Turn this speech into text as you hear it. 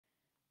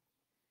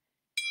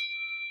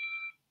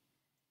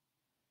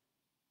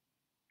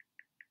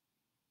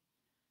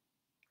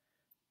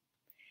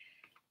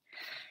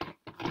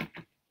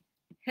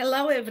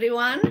Hello,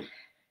 everyone.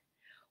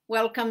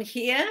 Welcome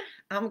here.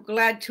 I'm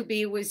glad to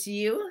be with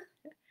you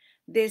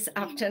this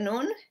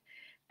afternoon.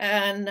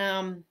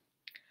 And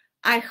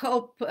I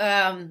hope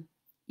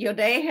your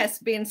day has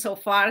been so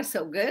far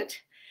so good.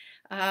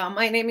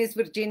 My name is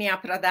Virginia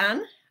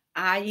Pradhan.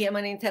 I am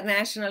an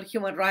international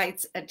human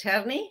rights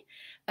attorney,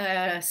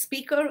 a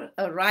speaker,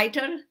 a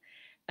writer,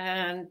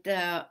 and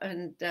a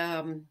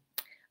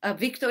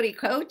victory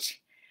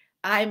coach.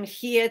 I'm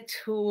here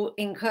to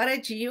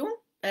encourage you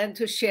and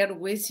to share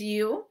with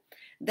you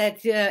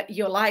that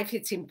your life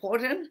is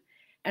important,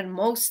 and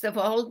most of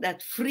all,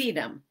 that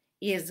freedom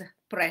is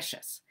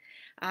precious.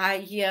 I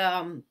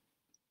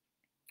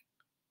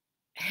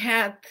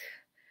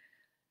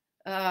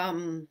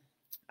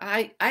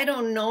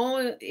don't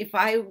know if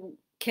I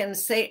can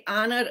say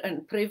honor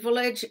and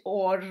privilege,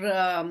 or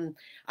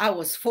I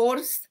was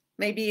forced.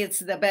 Maybe it's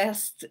the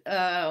best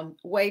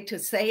way to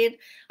say it.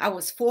 I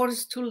was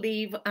forced to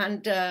live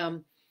under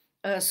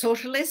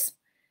socialism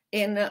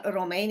in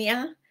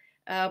Romania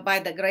by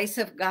the grace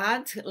of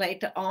God.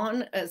 Later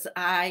on, as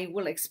I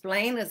will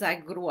explain, as I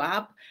grew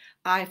up,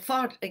 I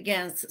fought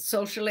against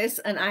socialists,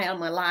 and I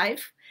am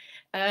alive.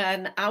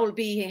 And I will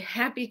be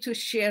happy to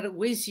share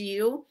with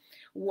you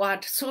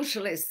what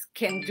socialists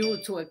can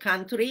do to a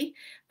country,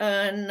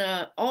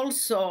 and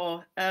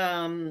also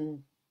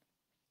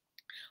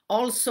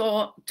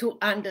to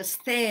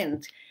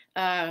understand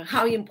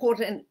how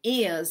important it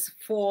is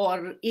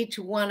for each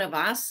one of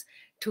us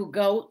to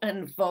go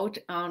and vote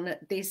on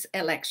this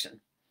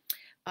election.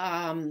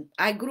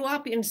 I grew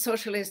up in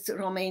socialist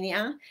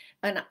Romania,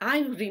 and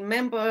I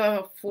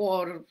remember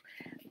from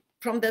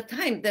the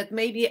time that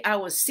maybe I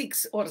was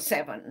 6 or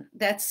 7.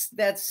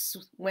 That's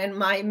when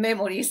my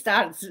memory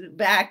starts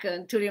back,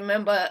 and to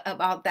remember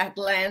about that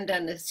land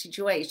and the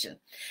situation.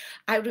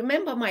 I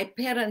remember my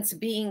parents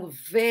being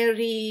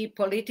very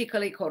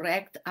politically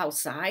correct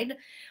outside,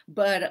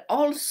 but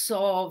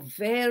also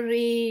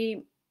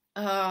very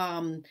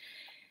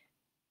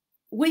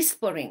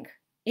whispering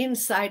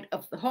inside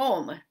of the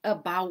home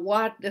about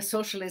what the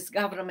socialist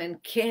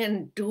government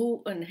can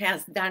do and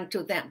has done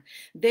to them.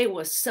 They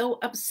were so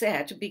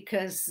upset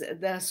because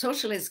the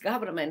socialist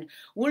government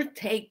will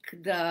take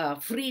the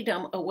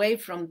freedom away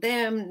from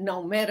them,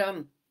 no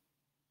matter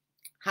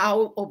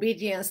how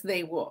obedient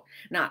they were.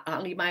 Not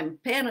only my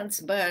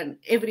parents, but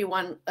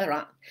everyone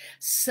around.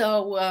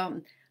 So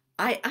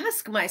I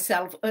ask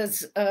myself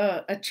as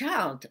a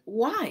child,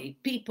 why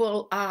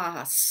people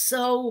are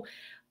so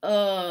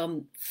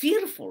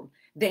fearful.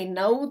 They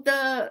know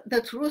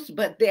the truth,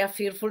 but they are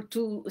fearful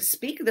to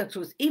speak the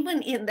truth.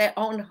 Even in their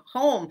own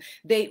home,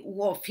 they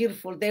were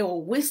fearful. They were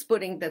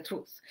whispering the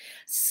truth.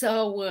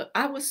 So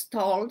I was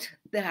told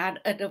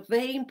that at a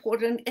very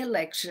important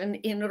election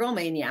in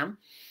Romania,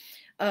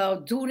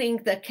 during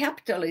the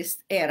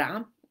capitalist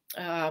era,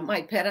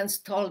 my parents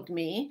told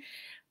me,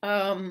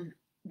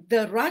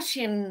 the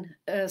Russian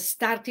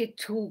started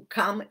to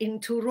come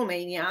into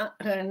Romania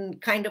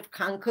and kind of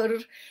conquer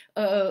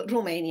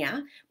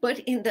Romania, but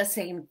in the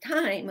same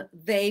time,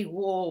 they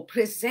were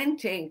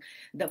presenting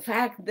the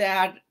fact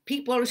that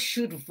people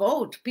should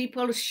vote,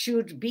 people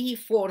should be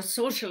for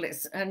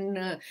socialists,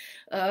 and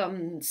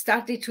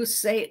started to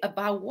say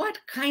about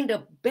what kind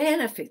of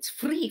benefits,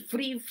 free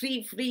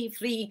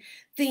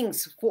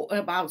things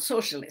about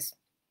socialists.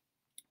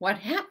 What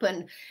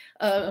happened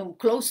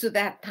close to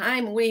that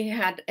time, we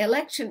had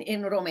election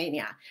in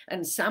Romania,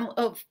 and some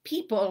of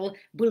people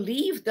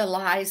believed the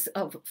lies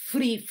of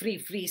free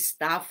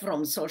stuff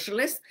from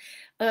socialists,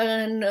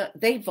 and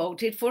they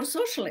voted for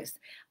socialists.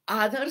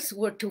 Others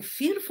were too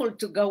fearful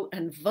to go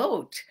and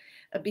vote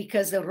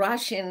because the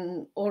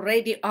Russian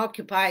already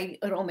occupied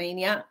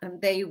Romania,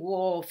 and they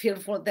were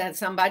fearful that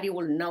somebody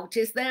will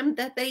notice them,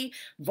 that they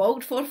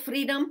vote for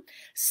freedom.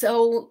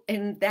 So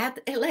in that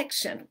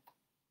election,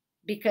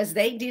 because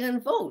they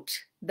didn't vote,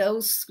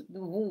 those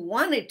who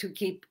wanted to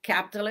keep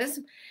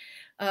capitalism,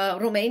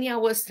 Romania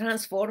was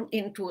transformed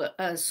into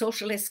a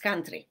socialist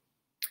country.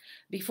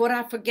 Before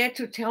I forget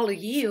to tell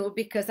you,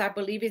 because I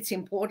believe it's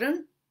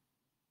important,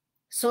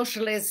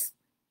 socialists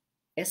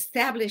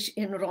established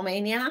in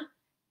Romania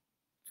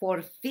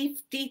for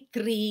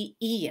 53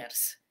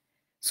 years.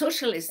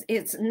 Socialist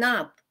is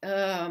not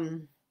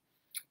a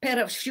pair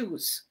of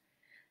shoes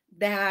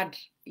that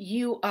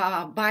you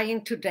are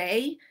buying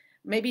today.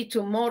 Maybe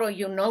tomorrow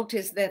you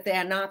notice that they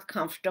are not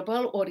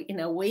comfortable, or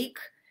in a week,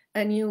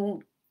 and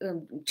you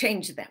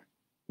change them.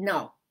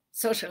 No,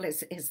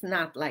 socialism is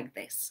not like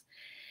this.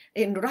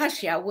 In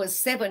Russia was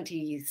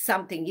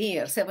 70-something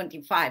years,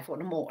 75 or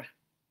more.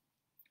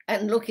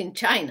 And look in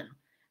China,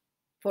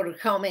 for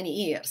how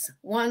many years.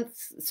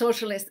 Once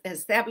socialist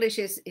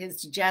establishes,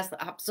 it's just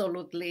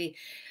absolutely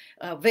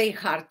very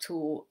hard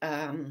to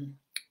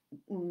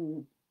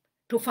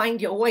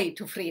find your way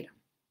to freedom.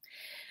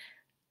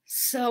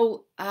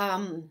 So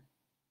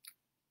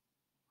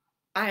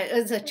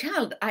as a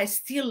child, I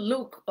still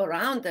look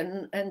around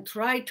and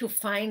try to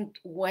find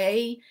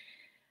way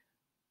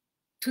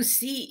to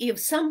see if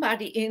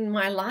somebody in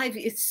my life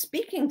is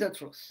speaking the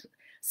truth.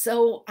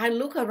 So I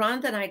look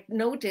around and I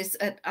notice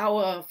at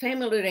our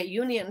family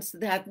reunions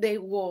that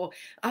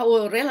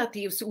our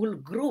relatives will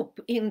group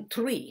in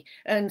three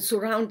and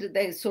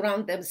they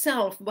surround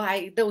themselves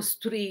by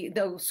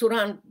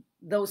surround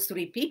those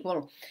three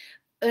people.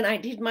 And I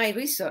did my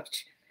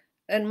research.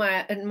 In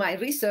my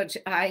research,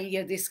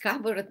 I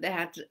discovered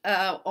that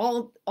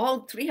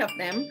all three of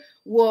them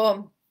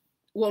were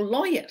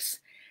lawyers.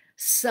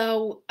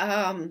 So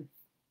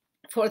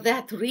for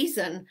that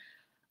reason,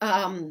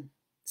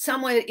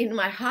 somewhere in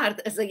my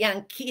heart as a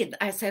young kid,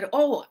 I said,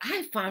 oh,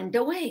 I found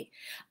a way.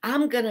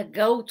 I'm going to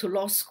go to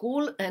law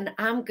school and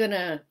I'm going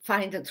to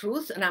find the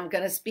truth and I'm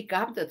going to speak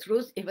up the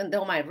truth, even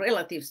though my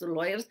relatives, the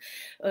lawyers,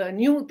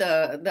 knew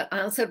the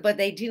answer, but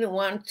they didn't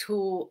want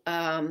to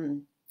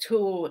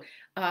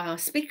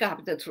speak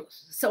up the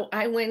truth. So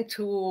I went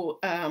to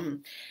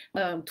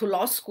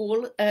law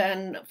school.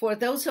 And for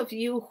those of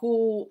you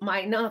who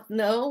might not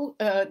know,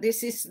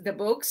 this is the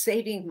book,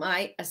 Saving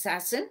My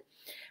Assassin.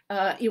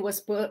 It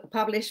was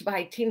published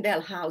by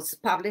Tyndale House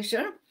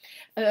Publisher.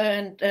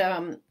 And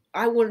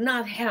I will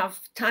not have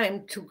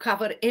time to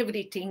cover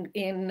everything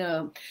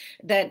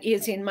that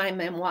is in my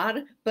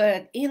memoir,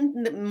 but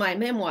in my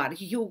memoir,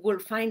 you will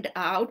find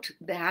out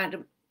that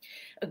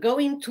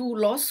going to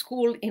law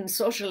school in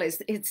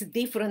Socialist, it's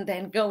different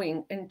than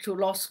going into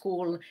law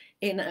school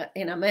in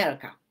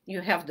America.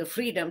 You have the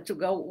freedom to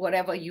go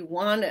wherever you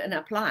want and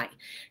apply.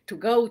 To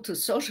go to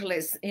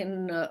Socialist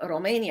in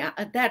Romania,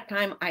 at that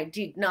time, I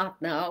did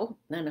not know,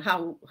 and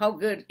how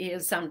good it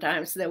is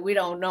sometimes that we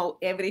don't know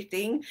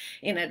everything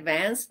in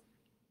advance.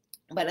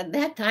 But at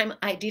that time,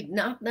 I did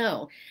not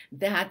know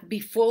that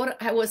before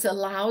I was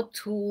allowed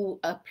to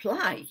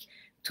apply,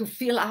 to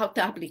fill out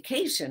the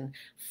application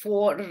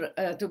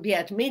to be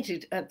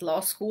admitted at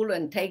law school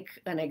and take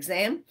an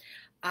exam,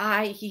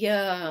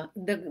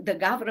 the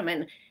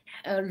government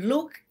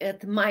look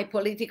at my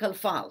political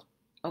file.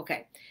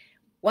 Okay.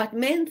 What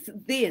meant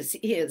this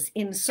is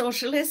in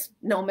Socialist,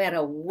 no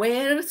matter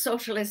where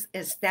Socialist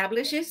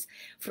establishes,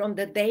 from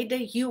the day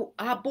that you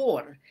are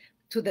born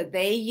to the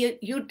day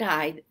you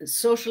died,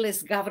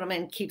 Socialist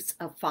government keeps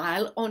a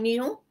file on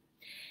you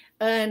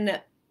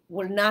and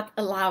will not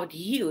allow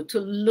you to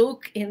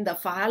look in the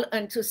file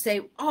and to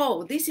say,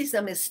 oh, this is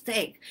a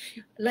mistake.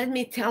 Let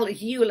me tell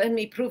you, let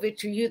me prove it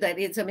to you that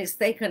it's a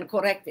mistake and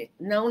correct it.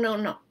 No, no,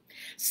 no.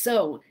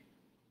 So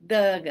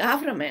the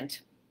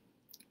government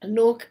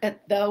look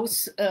at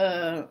those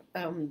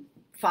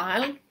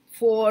file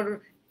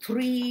for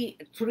three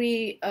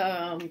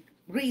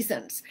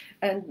reasons,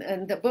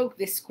 and the book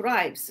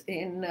describes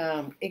in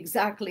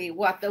exactly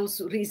what those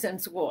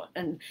reasons were.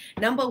 And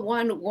number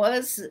one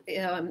was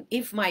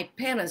if my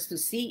parents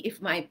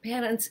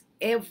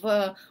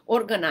ever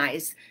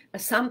organized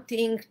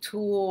something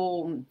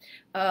to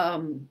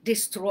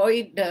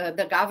destroy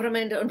the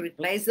government and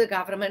replace the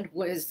government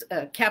with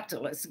a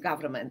capitalist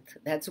government.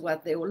 That's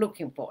what they were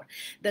looking for.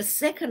 The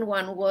second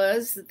one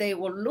was they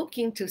were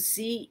looking to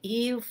see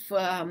if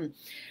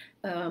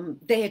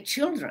their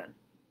children,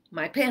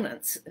 my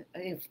parents,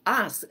 if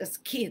us as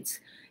kids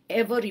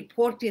ever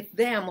reported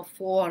them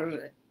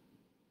for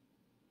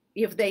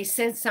if they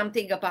said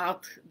something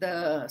about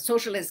the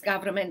socialist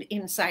government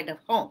inside of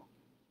home.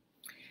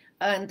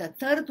 And the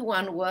third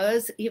one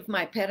was if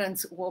my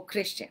parents were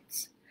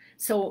Christians.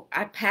 So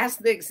I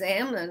passed the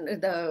exam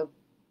and the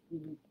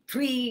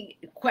three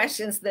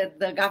questions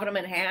that the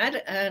government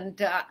had, and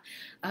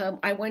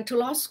I went to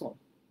law school.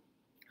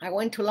 I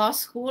went to law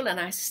school and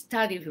I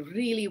studied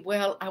really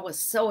well. I was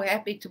so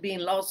happy to be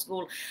in law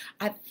school.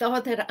 I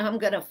thought that I'm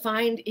going to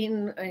find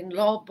in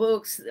law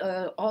books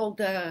all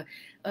the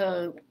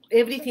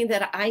everything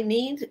that I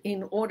need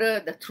in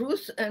order the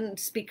truth and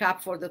speak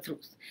up for the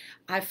truth.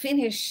 I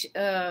finished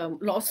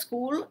law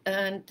school,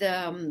 and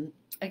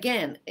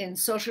again, in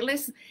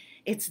socialist,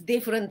 it's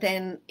different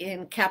than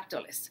in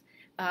capitalist.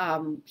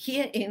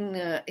 Here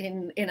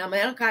in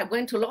America, I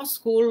went to law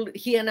school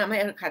here in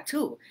America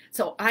too.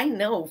 So I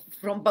know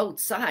from both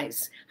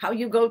sides how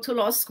you go to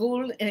law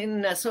school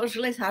in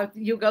socialist, how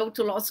you go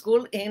to law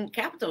school in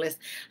capitalist,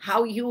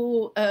 how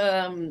you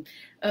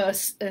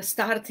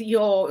start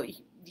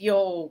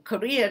your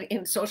career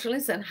in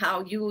socialist and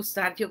how you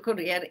start your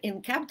career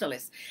in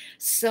capitalist.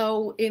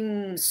 So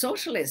in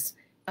socialist,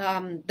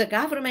 the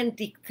government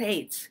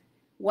dictates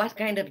what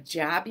kind of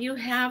job you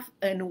have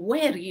and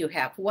where you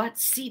have, what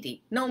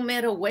city, no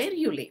matter where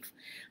you live,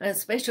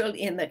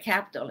 especially in the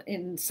capital.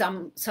 In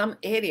some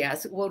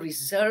areas were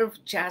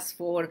reserved just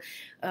for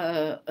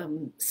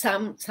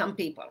some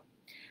people.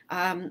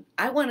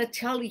 I want to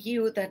tell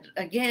you that,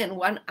 again,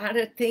 one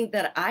other thing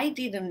that I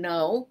didn't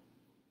know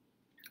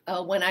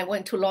when I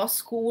went to law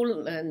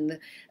school and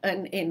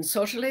in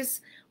socialist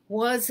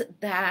was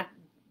that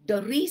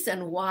the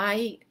reason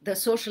why the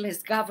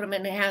socialist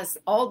government has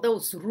all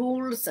those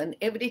rules and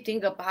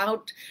everything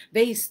about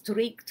very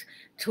strict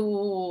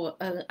to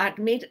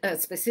admit a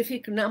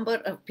specific number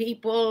of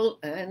people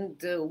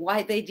and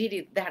why they did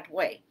it that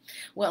way.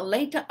 Well,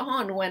 later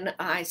on, when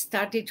I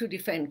started to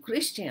defend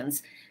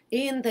Christians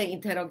in the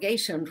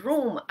interrogation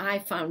room, I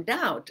found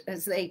out,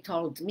 as they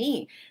told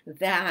me,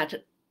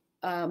 that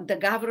the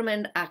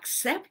government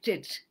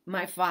accepted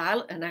my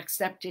file and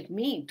accepted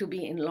me to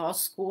be in law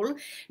school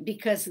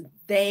because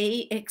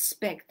they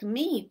expect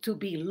me to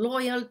be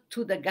loyal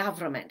to the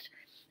government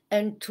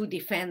and to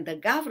defend the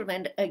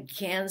government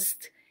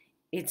against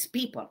its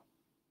people.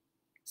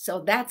 So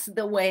that's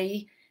the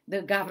way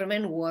the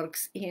government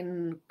works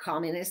in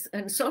communist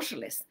and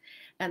socialist.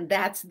 And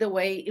that's the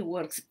way it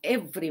works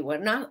everywhere,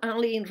 not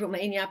only in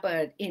Romania,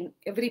 but in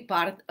every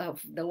part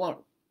of the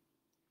world.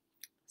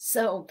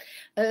 So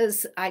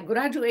as I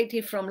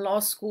graduated from law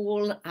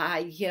school,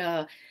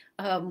 I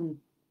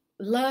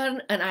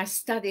learned and I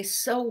studied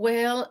so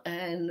well,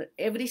 and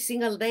every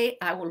single day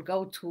I will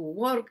go to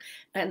work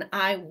and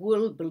I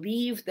will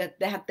believe that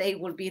that day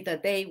will be the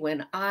day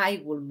when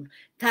I will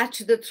touch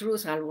the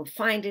truth, I will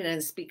find it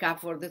and speak up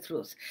for the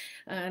truth.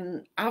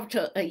 And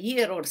after a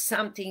year or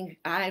something,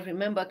 I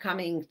remember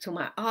coming to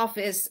my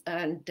office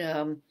and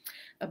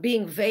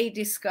being very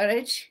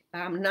discouraged.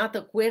 I'm not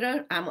a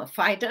quitter, I'm a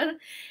fighter.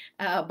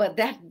 But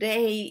that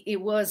day, it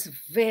was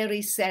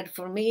very sad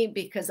for me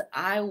because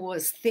I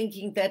was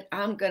thinking that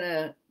I'm going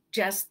to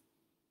just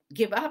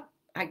give up.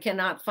 I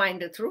cannot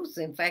find the truth.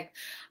 In fact,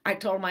 I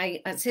told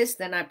my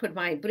assistant, I put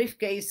my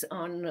briefcase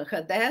on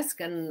her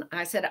desk and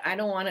I said, I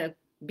don't want to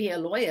be a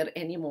lawyer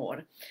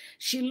anymore.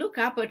 She looked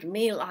up at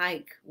me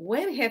like,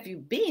 where have you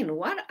been?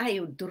 What are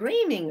you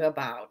dreaming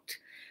about?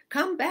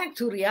 Come back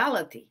to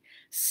reality.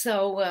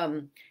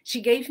 So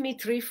she gave me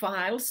 3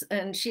 files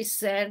and she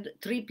said,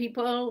 3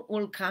 people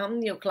will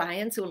come, your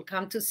clients will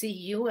come to see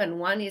you, and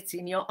 1 is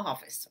in your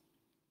office.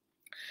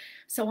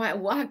 So I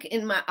walk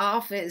in my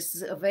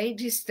office very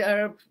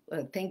disturbed,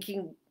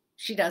 thinking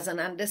she doesn't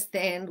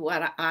understand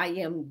what I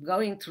am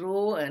going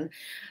through. And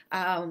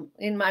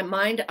in my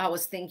mind, I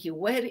was thinking,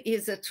 where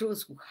is the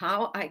truth?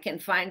 How I can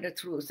find the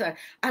truth?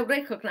 I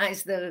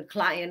recognized the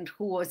client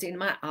who was in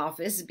my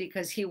office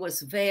because he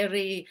was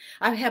I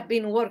have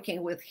been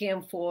working with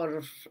him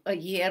for a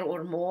year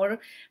or more.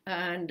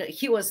 And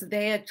he was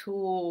there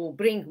to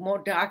bring more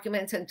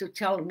documents and to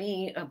tell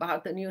me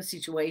about the new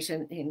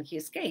situation in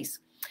his case.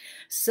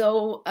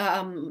 So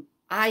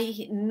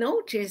I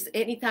noticed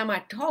anytime I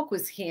talk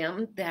with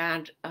him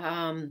that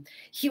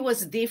he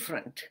was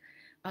different.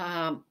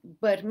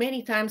 But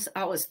many times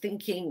I was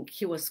thinking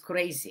he was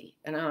crazy.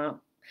 And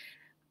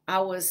I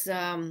was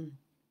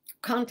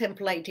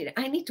contemplating,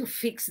 I need to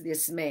fix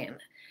this man.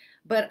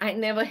 But I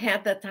never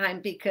had the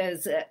time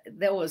because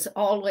there was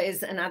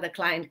always another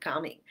client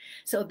coming.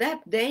 So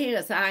that day,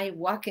 as I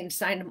walk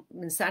inside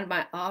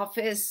my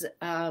office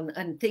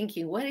and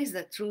thinking, what is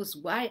the truth?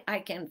 Why I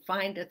can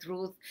find the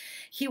truth?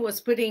 He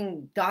was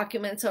putting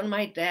documents on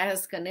my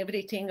desk and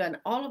everything. And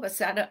all of a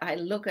sudden, I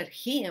look at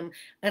him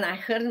and I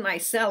heard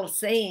myself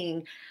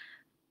saying,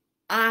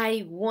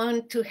 I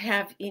want to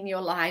have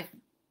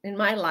in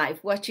my life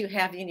what you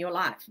have in your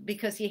life,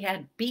 because he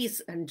had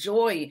peace and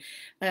joy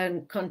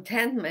and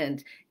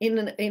contentment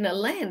in a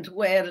land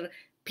where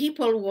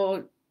people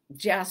were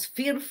just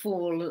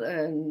fearful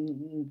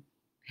and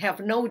have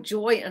no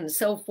joy and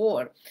so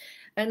forth.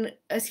 And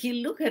as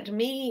he looked at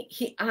me,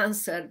 he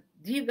answered,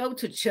 do you go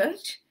to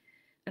church?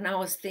 And I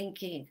was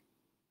thinking,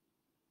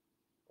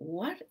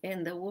 what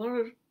in the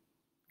world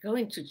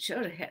going to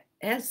church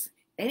has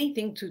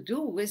anything to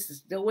do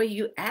with the way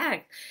you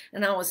act?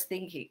 And I was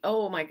thinking,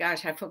 oh my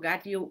gosh, I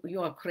forgot you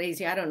are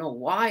crazy. I don't know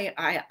why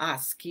I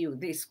ask you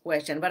this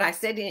question, but I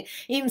said it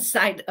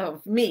inside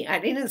of me. I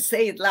didn't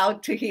say it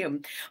loud to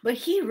him, but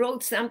he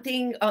wrote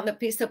something on a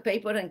piece of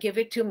paper and gave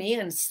it to me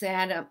and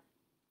said,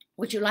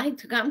 would you like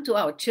to come to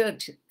our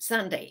church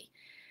Sunday?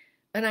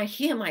 And I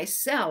hear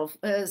myself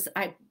as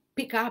I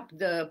pick up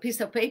the piece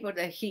of paper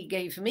that he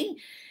gave me,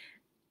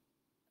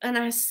 and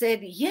I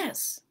said,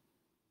 yes.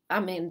 I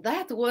mean,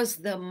 that was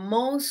the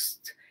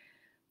most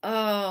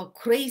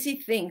crazy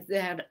thing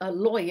that a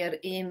lawyer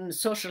in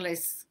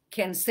Socialist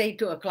can say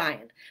to a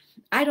client.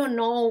 I don't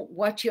know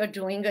what you're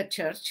doing at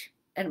church.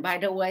 And by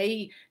the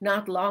way,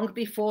 not long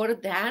before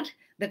that,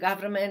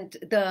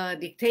 the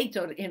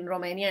dictator in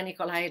Romania,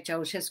 Nicolae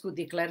Ceausescu,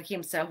 declared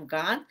himself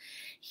God.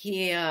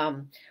 He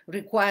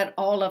required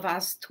all of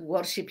us to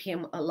worship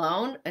him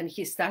alone, and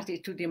he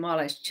started to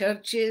demolish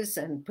churches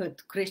and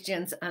put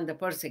Christians under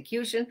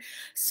persecution.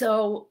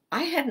 So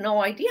I had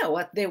no idea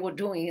what they were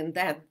doing in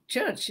that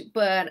church,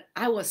 but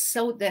I was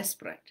so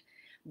desperate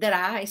that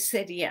I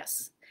said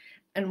yes.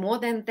 And more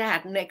than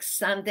that, next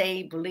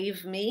Sunday,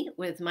 believe me,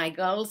 with my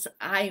girls,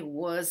 I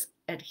was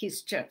at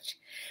his church.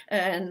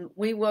 And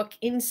we walked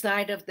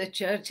inside of the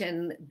church,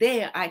 and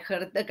there I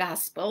heard the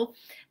gospel,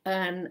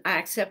 and I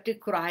accepted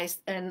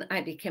Christ, and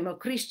I became a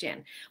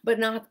Christian. But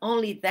not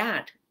only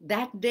that,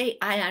 that day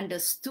I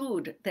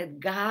understood that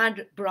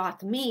God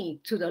brought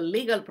me to the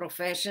legal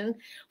profession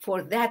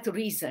for that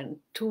reason,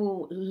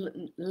 to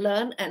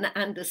learn and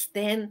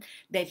understand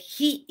that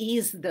he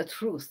is the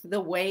truth,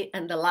 the way,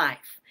 and the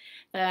life.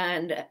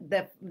 And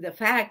the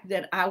fact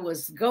that I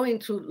was going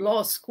through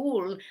law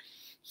school,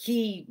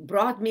 he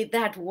brought me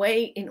that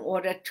way in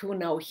order to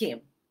know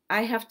him.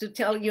 I have to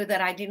tell you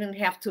that I didn't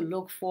have to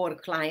look for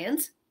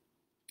clients.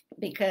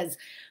 because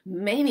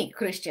many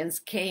Christians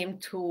came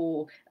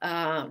to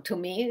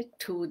me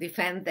to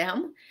defend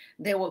them.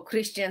 There were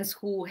Christians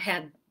who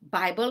had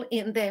Bible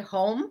in their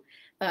home,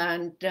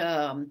 and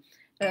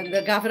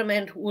the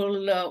government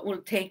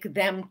will take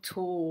them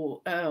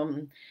to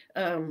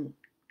and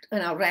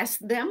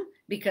arrest them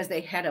because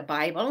they had a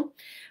Bible,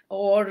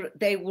 or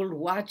they will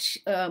watch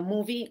a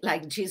movie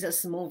like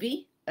Jesus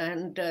movie,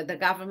 and the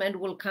government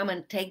will come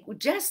and take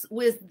just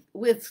with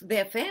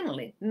their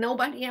family,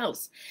 nobody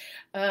else,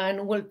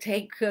 and will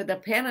take the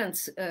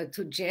parents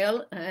to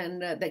jail,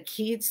 and the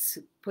kids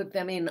put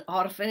them in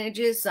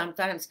orphanages.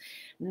 Sometimes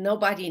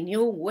nobody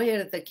knew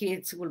where the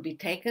kids will be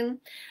taken.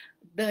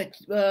 The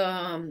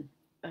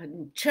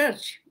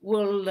church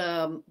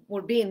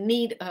will be in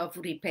need of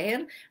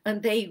repair,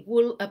 and they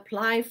will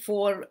apply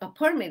for a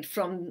permit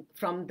from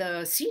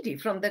the city,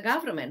 from the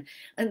government,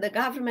 and the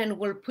government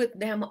will put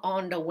them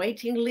on the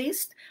waiting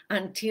list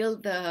until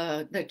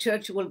the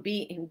church will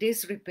be in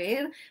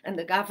disrepair, and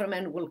the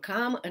government will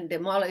come and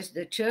demolish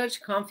the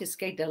church,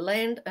 confiscate the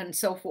land, and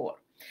so forth.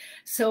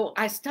 So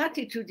I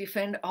started to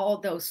defend all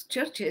those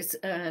churches,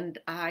 and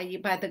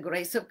by the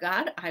grace of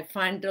God, I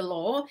find the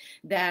law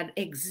that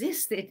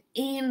existed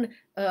in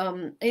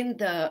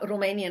the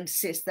Romanian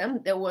system.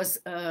 There was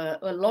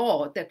a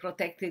law that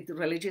protected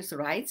religious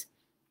rights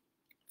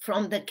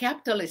from the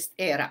capitalist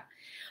era,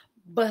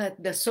 but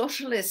the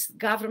socialist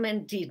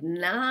government did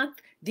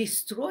not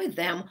destroy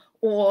them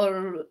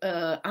or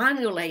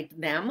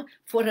annihilate them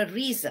for a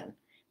reason.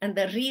 And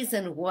the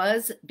reason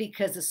was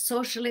because the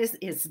socialist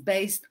is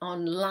based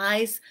on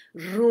lies,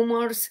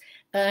 rumors,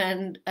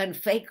 and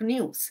fake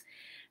news.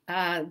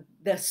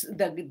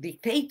 The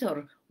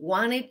dictator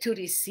wanted to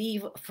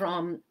receive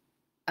from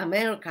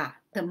America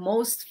the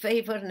most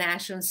favored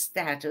nation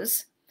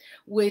status,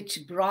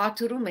 which brought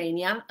to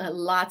Romania a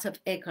lot of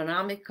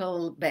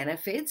economical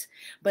benefits,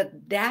 but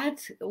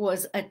that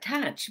was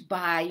attached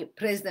by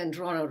President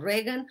Ronald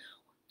Reagan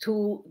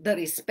to the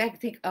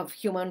respecting of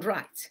human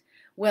rights.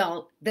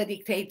 Well, the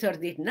dictator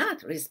did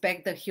not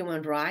respect the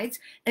human rights,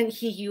 and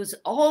he used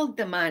all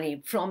the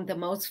money from the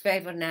most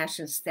favored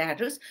nation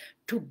status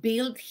to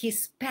build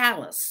his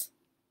palace.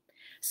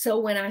 So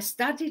when I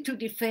started to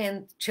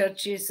defend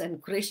churches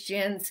and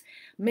Christians,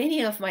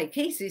 many of my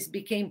cases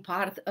became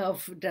part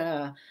of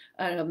the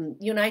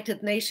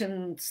United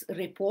Nations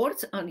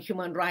reports on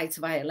human rights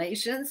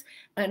violations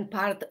and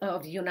part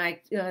of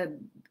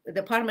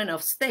Department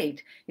of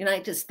State,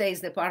 United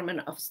States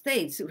Department of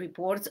State's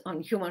reports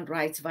on human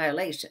rights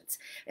violations.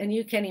 And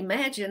you can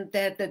imagine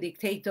that the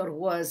dictator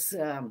was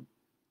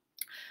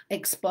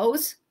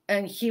exposed,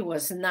 and he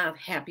was not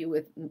happy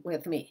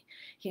with me.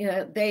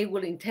 They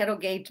will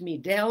interrogate me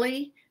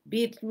daily,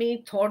 beat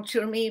me,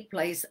 torture me,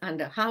 place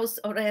under house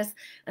arrest.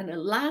 And the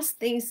last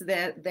things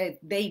that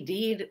they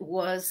did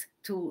was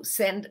to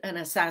send an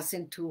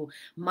assassin to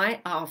my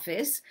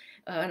office,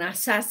 an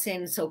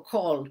assassin,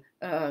 so-called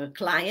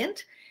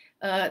client,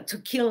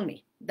 to kill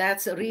me.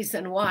 That's the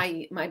reason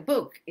why my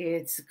book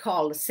is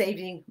called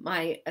Saving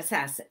My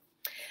Assassin.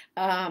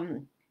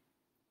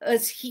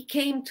 As he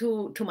came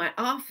to my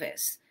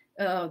office,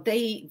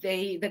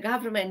 the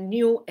government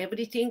knew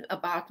everything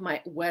about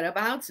my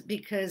whereabouts,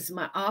 because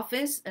my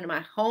office and my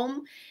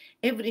home,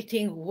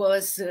 everything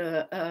was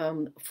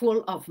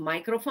full of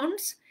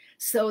microphones.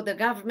 So the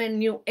government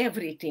knew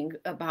everything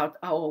about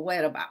our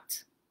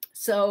whereabouts.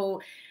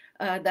 So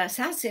the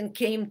assassin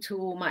came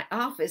to my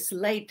office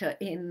later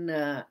in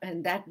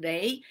that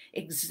day,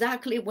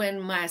 exactly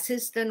when my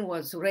assistant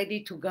was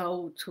ready to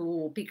go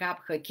to pick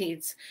up her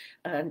kids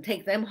and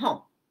take them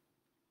home.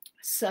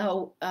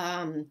 So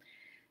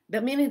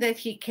the minute that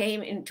he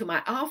came into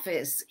my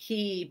office,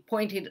 he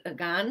pointed a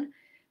gun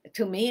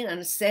to me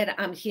and said,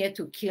 "I'm here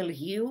to kill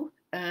you,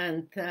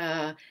 and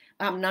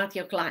I'm not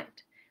your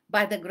client."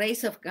 By the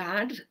grace of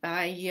God,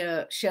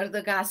 I shared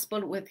the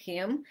gospel with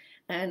him,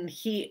 and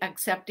he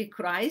accepted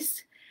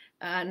Christ,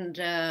 and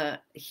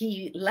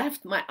he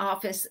left my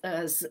office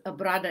as a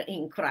brother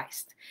in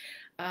Christ.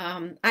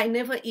 I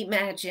never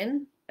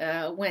imagined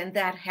when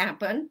that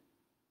happened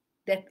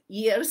that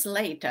years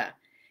later,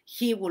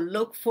 he will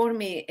look for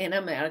me in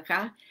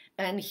America,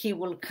 and he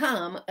will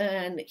come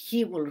and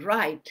he will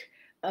write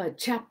a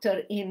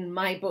chapter in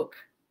my book.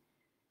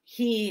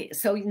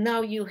 So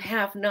now you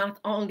have not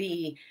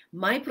only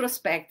my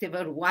perspective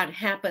of what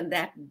happened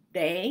that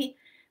day,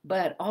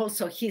 but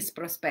also his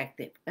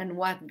perspective. And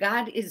what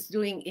God is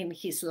doing in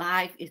his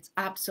life is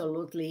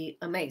absolutely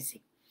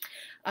amazing.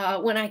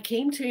 When I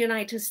came to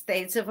United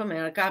States of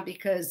America,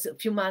 because a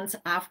few months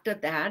after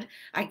that,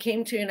 I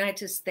came to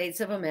United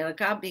States of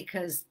America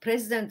because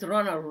President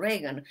Ronald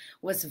Reagan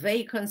was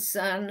very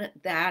concerned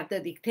that the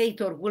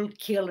dictator will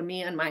kill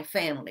me and my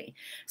family.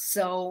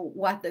 So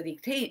what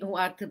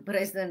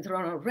President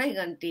Ronald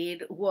Reagan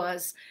did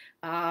was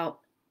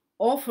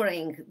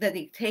offering the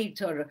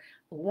dictator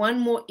one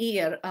more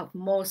year of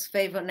most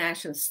favored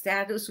nation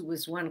status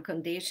with one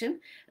condition,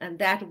 and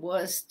that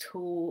was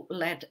to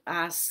let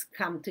us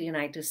come to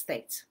United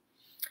States.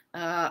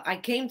 I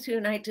came to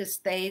United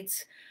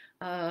States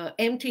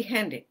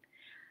empty-handed.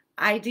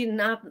 I did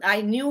not,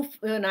 I knew,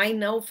 and I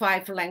know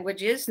 5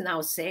 languages,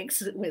 now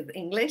 6 with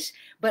English,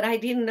 but I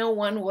didn't know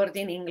one word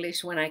in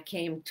English when I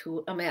came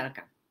to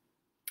America.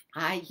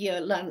 I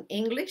learned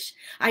English.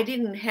 I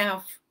didn't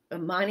have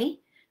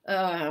money.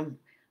 Um,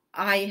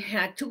 I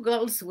had 2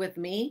 girls with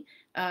me,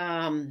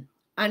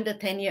 under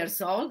 10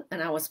 years old,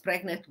 and I was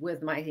pregnant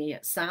with my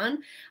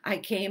son. I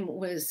came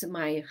with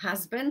my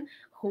husband,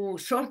 who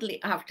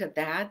shortly after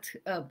that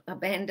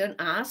abandoned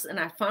us, and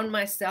I found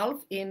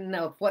myself in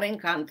a foreign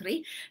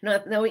country,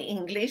 not knowing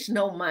English,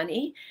 no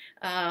money,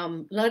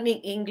 learning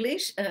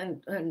English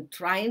and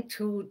trying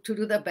to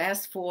do the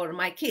best for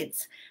my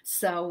kids.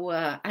 So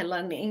I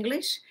learned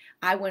English.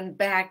 I went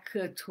back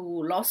to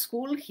law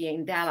school here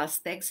in Dallas,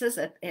 Texas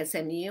at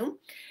SMU.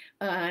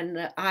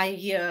 And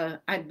I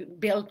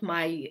built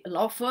my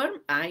law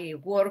firm. I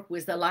work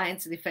with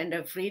Alliance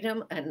Defender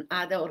Freedom and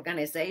other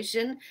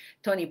organizations,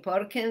 Tony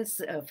Perkins,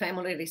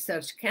 Family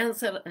Research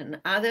Council, and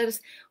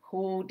others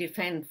who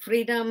defend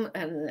freedom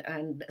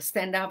and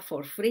stand up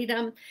for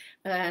freedom.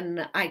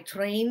 And I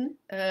train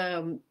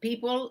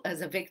people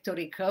as a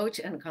victory coach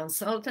and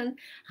consultant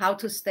how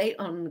to stay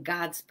on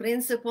God's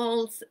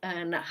principles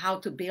and how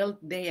to build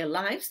their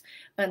lives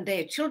and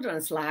their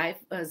children's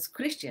life as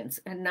Christians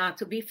and not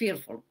to be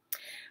fearful.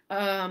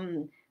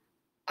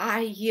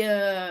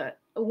 I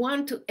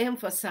want to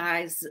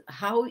emphasize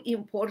how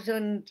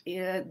important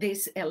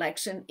this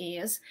election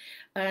is.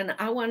 And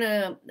I want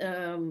to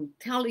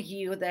tell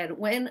you that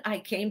when I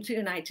came to the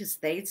United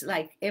States,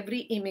 like every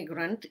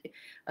immigrant,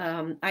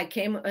 I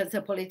came as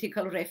a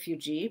political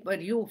refugee,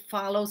 but you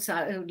follow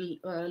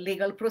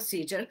legal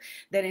procedure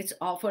that is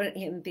offered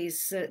in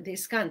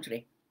this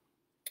country.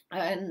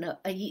 And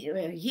a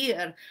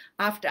year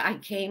after I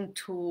came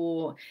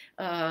to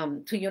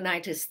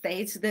United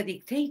States, the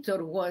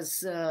dictator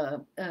was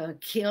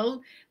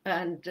killed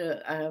and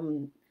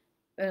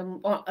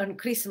on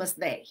Christmas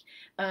Day.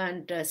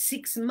 And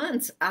 6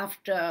 months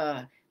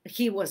after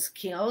he was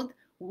killed,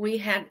 we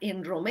had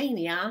in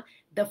Romania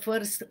the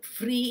first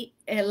free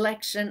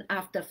election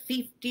after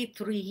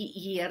 53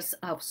 years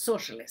of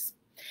socialism.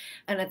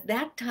 And at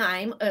that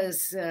time,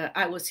 as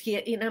I was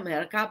here in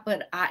America,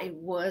 but I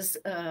was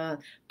a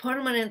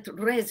permanent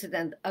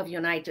resident of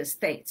United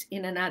States.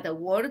 In another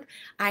word,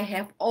 I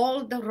have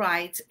all the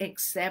rights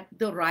except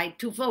the right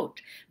to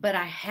vote. But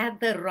I had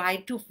the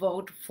right to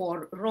vote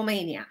for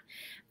Romania.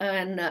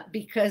 And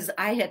because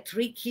I had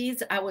 3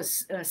 kids, I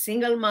was a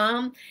single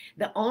mom.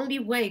 The only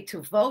way to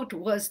vote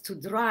was to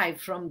drive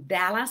from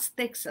Dallas,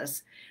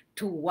 Texas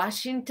to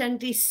Washington,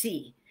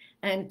 D.C.,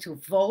 and to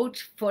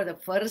vote for the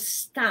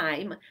first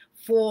time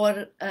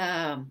for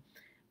a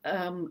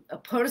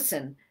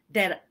person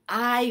that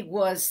I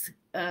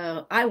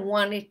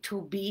wanted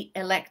to be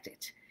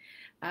elected.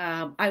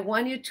 I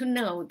want you to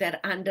know that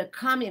under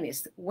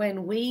communists,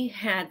 when we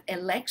had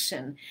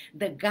election,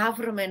 the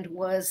government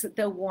was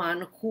the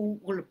one who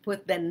will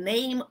put the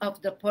name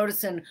of the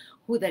person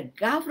who the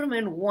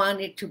government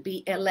wanted to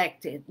be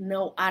elected.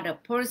 No other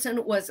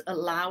person was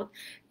allowed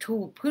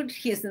to put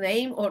his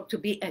name or to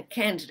be a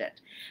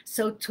candidate.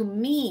 So to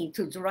me,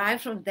 to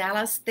drive from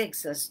Dallas,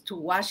 Texas to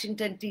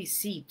Washington,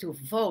 D.C. to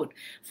vote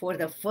for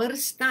the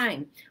first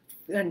time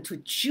and to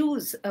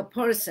choose a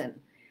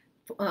person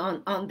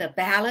on the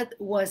ballot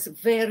was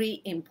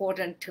very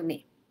important to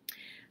me.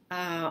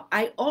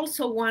 I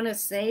also want to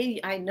say,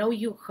 I know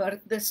you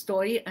heard the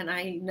story, and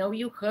I know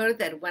you heard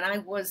that when I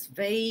was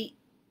very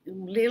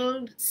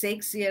little,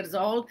 6 years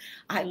old,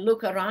 I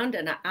look around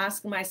and I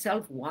ask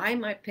myself why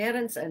my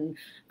parents and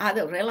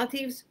other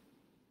relatives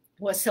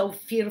were so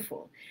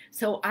fearful.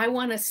 So I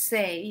want to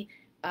say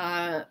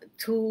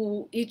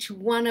to each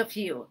one of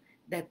you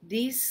that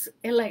this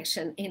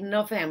election in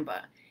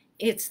November,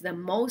 it's the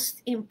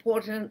most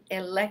important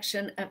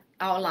election of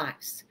our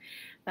lives.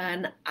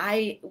 And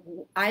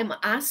I'm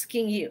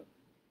asking you,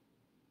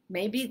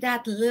 maybe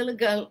that little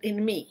girl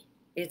in me,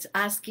 it's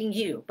asking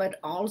you, but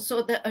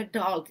also the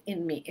adult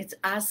in me, it's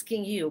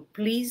asking you,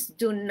 please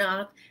do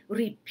not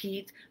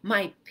repeat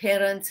my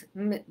parents'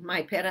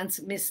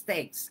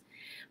 mistakes.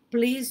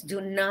 Please do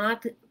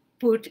not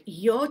put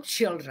your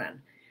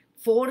children,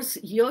 force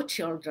your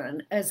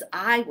children, as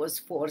I was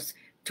forced,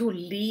 to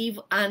live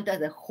under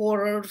the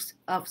horrors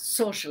of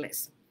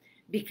socialism,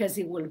 because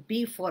it will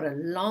be for a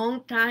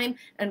long time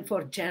and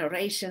for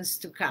generations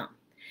to come.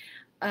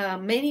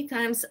 Many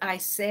times I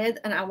said,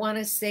 and I want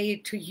to say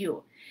it to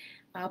you,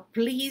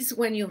 please,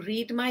 when you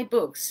read my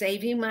book,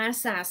 Saving My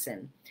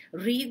Assassin,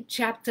 read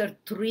chapter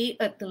 3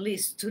 at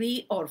least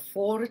 3 or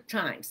 4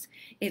 times.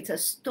 It's a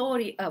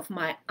story of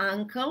my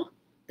uncle,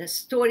 the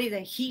story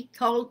that he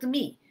told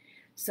me.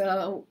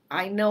 So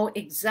I know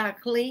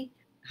exactly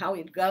how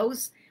it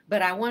goes.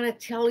 But I want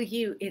to tell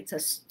you, it's a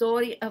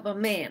story of a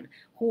man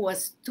who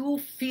was too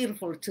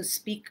fearful to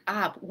speak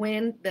up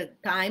when the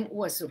time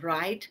was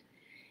right.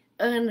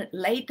 And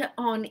later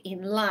on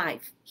in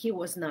life, he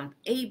was not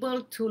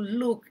able to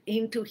look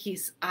into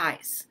his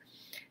eyes.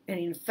 And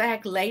in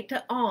fact,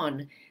 later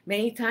on,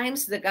 many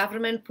times the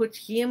government put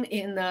him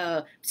in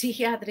a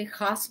psychiatric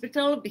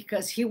hospital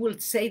because he will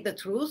say the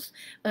truth,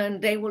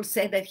 and they will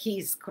say that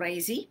he's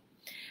crazy.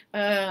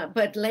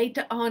 But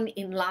later on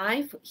in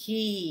life,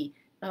 he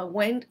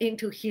went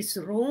into his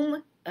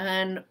room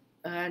and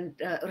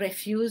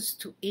refused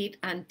to eat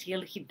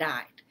until he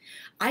died.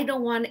 I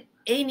don't want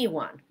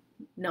anyone,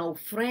 no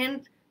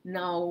friend,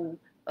 no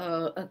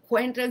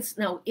acquaintance,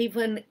 no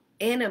even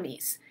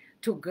enemies,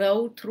 to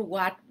go through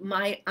what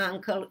my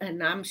uncle,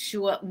 and I'm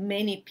sure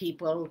many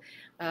people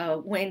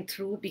went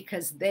through,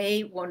 because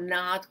they were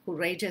not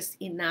courageous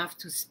enough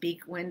to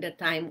speak when the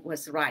time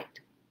was right.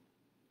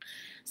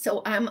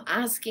 So I'm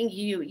asking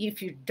you,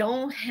 if you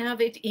don't have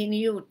it in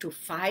you to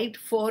fight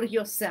for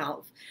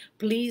yourself,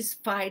 please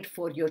fight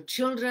for your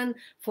children,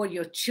 for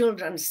your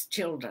children's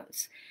children.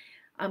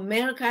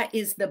 America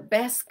is the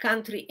best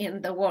country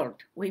in the world.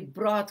 We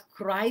brought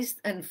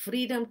Christ and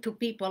freedom to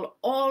people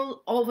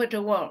all over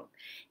the world.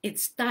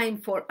 It's time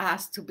for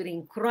us to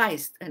bring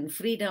Christ and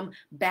freedom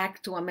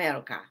back to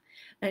America.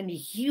 And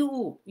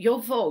your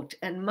vote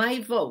and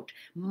my vote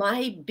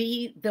might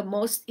be the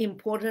most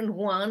important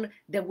one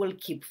that will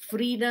keep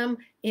freedom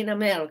in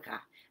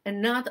America.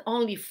 And not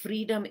only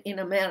freedom in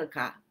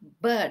America,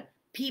 but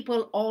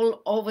people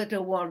all over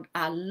the world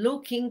are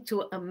looking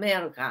to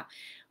America,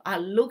 are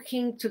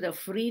looking to the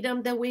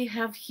freedom that we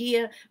have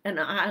here, and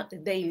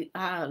they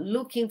are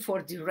looking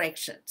for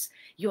directions.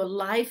 Your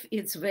life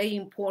is very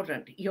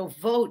important. Your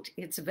vote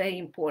is very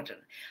important.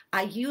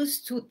 I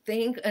used to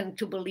think and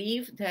to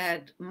believe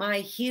that my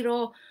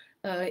hero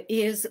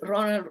is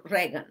Ronald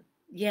Reagan.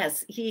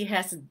 Yes, he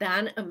has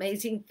done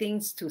amazing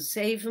things to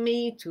save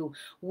me, to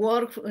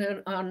work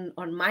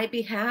on my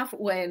behalf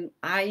when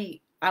I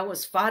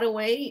was far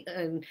away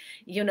and,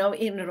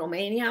 in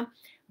Romania.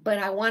 But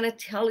I want to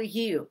tell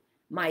you,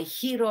 my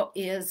hero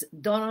is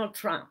Donald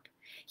Trump.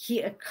 He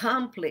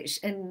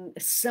accomplished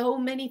so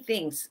many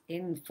things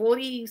in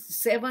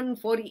 47,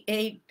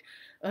 48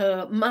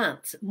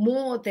 months,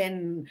 more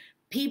than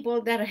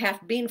people that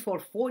have been for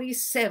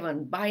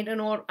 47,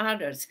 Biden or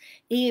others,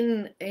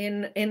 in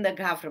the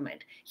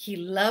government. He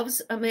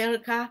loves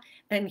America,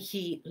 and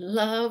he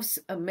loves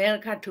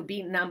America to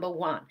be number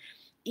one.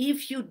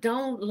 If you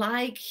don't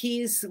like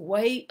his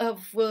way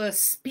of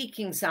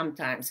speaking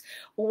sometimes,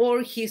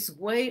 or his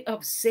way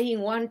of saying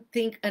one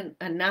thing and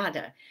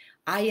another,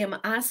 I am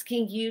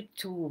asking you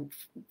to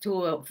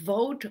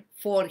vote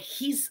for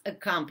his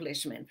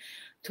accomplishment,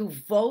 to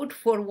vote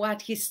for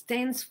what he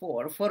stands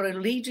for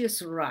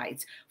religious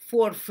rights,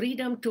 for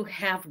freedom to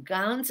have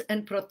guns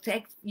and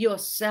protect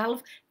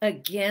yourself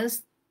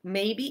against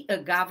maybe a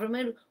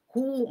government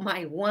who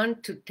might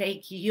want to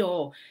take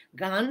your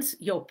guns,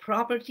 your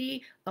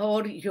property,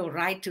 or your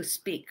right to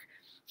speak.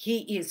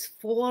 He is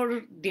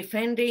for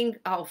defending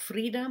our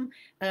freedom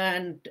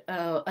and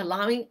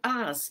allowing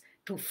us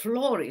to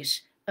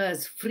flourish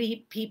as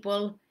free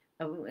people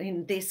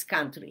in this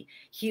country.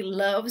 He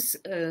loves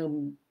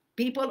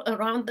people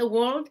around the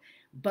world,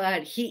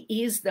 but he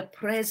is the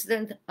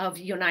president of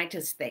the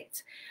United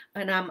States.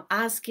 And I'm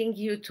asking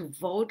you to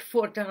vote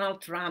for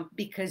Donald Trump,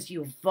 because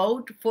you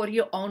vote for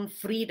your own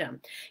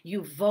freedom.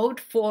 You vote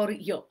for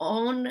your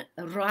own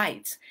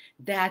rights,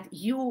 that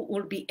you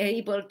will be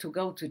able to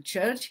go to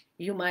church.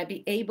 You might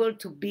be able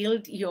to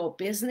build your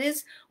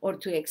business or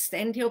to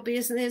extend your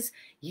business.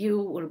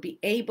 You will be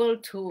able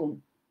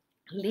to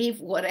live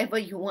whatever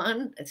you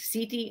want, a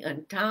city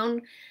and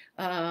town,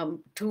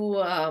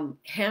 to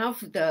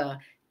have the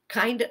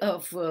kind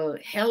of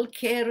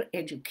healthcare,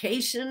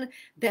 education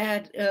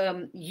that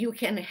you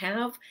can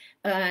have,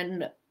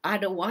 and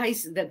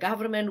otherwise the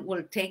government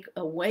will take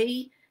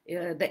away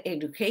the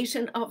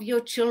education of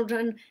your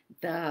children,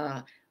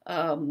 the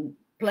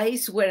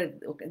place where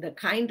the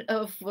kind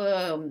of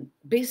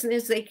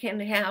business they can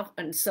have,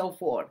 and so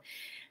forth.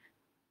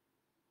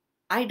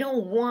 I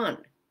don't want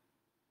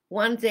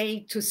one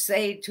day to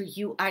say to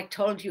you, I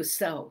told you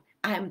so.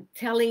 I'm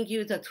telling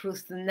you the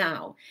truth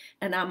now,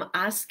 and I'm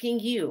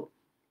asking you,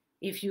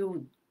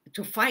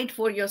 to fight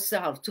for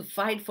yourself, to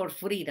fight for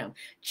freedom.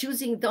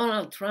 Choosing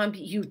Donald Trump,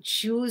 you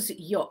choose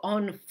your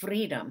own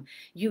freedom.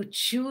 You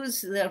choose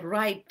the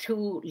right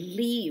to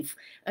live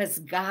as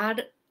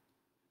God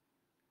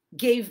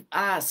gave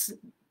us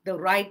the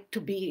right to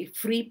be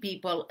free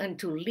people and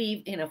to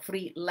live in a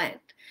free land.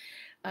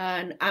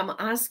 And I'm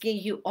asking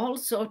you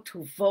also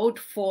to vote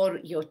for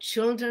your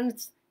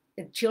children's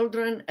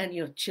children and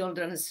your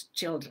children's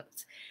children.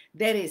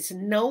 There is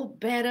no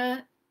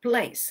better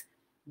place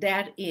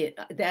that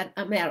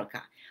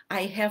America.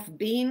 I have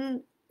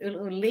been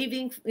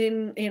living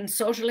in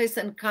socialist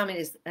and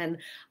communist, and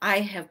I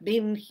have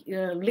been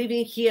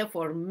living here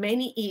for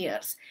many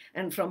years.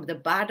 And from the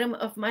bottom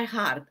of my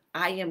heart,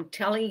 I am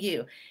telling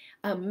you,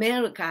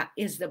 America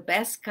is the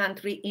best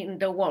country in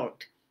the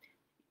world.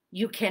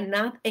 You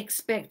cannot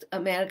expect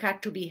America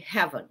to be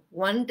heaven.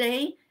 One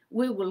day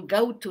we will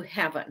go to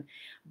heaven,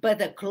 but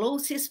the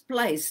closest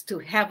place to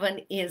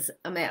heaven is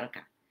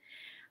America.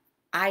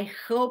 I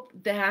hope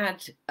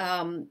that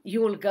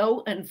you will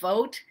go and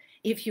vote.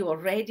 If you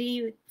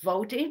already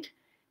voted,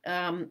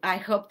 I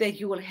hope that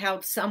you will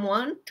help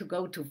someone to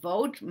go to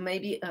vote,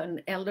 maybe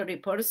an elderly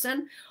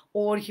person,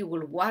 or you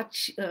will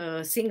watch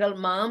a single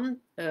mom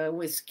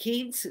with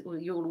kids,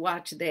 you will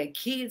watch their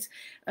kids,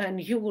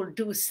 and you will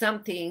do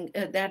something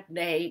that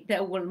day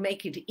that will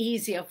make it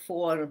easier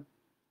for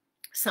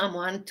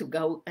someone to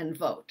go and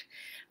vote.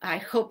 I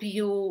hope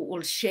you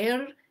will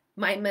share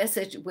my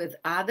message with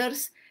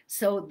others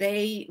so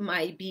they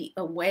might be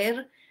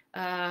aware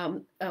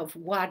of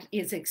what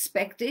is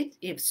expected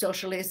if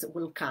socialists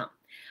will come.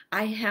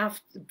 I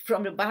have,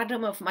 from the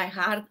bottom of my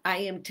heart, I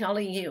am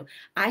telling you,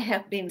 I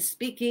have been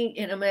speaking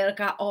in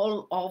America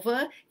all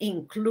over,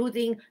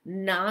 including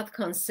not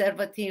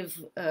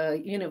conservative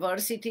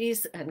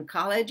universities and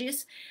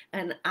colleges.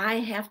 And I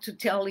have to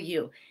tell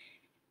you,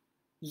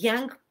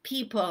 young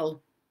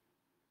people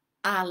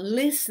are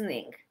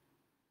listening.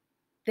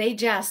 They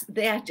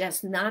are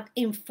just not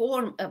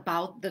informed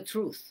about the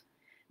truth.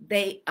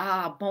 They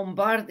are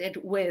bombarded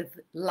with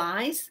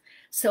lies.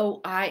 So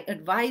I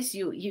advise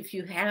you, if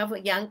you have a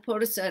young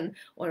person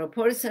or a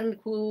person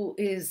who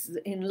is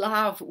in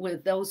love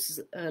with those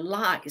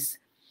lies,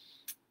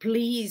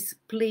 please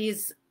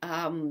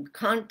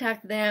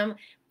contact them.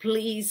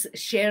 Please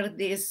share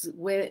this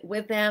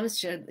with them,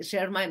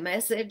 share my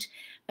message,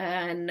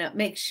 and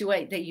make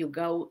sure that you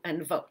go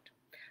and vote.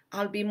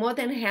 I'll be more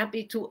than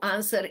happy to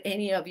answer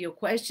any of your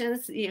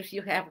questions. If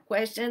you have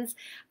questions,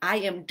 I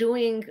am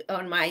doing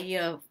on my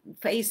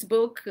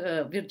Facebook,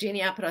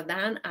 Virginia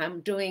Prodan, I'm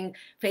doing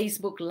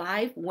Facebook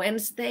Live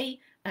Wednesday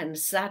and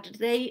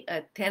Saturday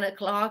at 10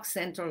 o'clock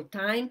Central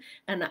Time,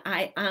 and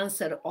I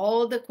answer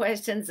all the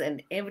questions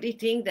and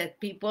everything that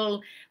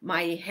people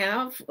might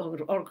have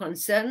or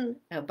concern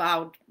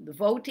about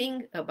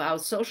voting,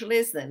 about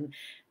socialists and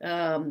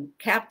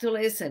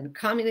capitalists and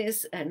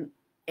communists and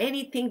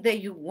anything that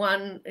you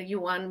want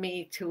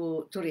me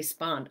to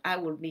respond. I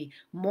will be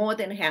more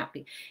than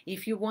happy.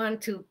 If you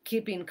want to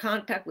keep in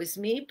contact with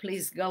me,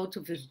 please go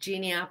to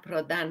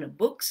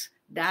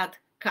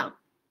virginiaprodanbooks.com.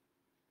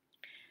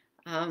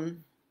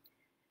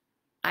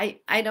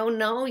 I don't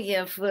know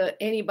if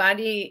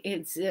anybody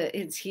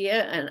is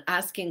here and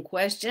asking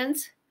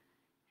questions.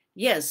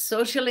 Yes,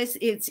 socialist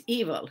is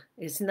evil.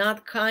 It's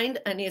not kind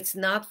and it's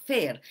not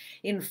fair.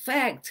 In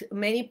fact,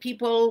 many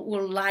people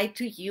will lie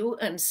to you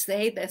and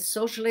say that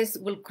socialists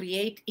will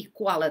create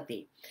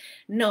equality.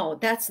 No,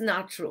 that's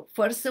not true.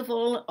 First of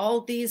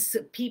all these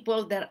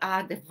people that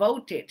are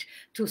devoted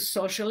to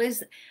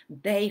socialists,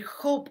 they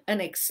hope and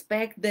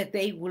expect that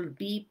they will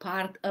be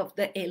part of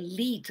the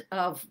elite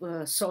of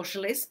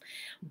socialists.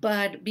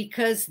 But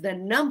because the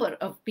number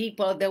of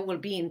people that will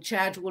be in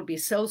charge will be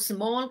so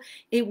small,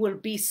 it will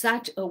be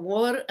such a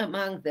war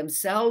among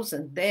themselves,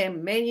 and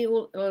then many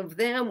of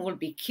them will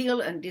be killed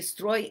and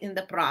destroyed in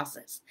the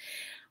process.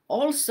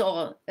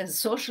 Also, a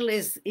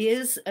socialist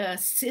is a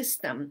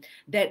system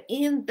that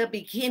in the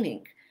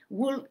beginning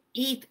will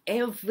eat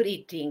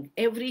everything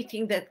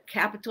that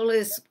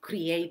capitalists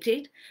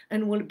created,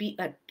 and will be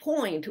a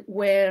point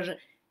where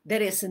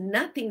there is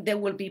nothing that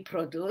will be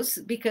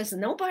produced because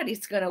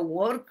nobody's going to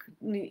work,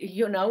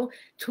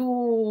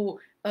 to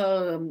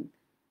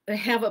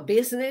have a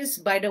business.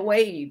 By the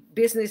way,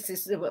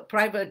 businesses,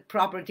 private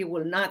property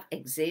will not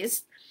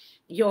exist.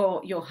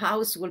 Your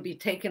house will be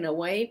taken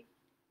away.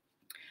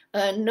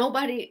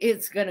 Nobody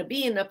is going to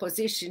be in a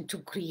position to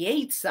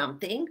create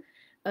something,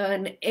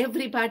 and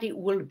everybody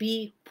will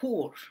be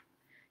poor.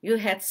 You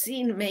had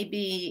seen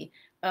maybe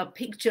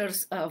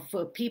pictures of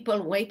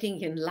people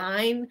waiting in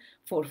line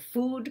for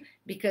food,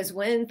 because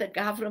when the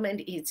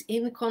government is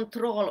in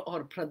control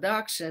or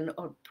production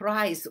or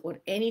price or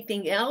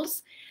anything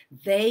else,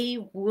 they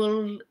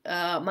will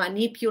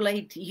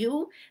manipulate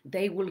you.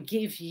 They will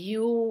give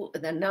you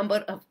the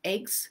number of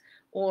eggs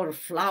or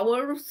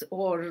flowers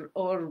or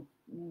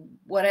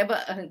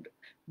whatever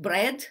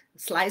bread,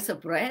 slice of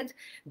bread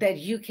that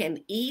you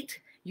can eat.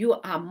 You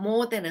are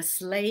more than a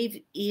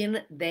slave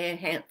in their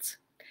hands.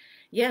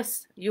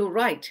 Yes, you're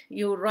right.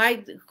 You're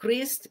right,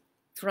 Chris.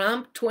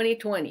 Trump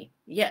 2020.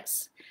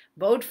 Yes,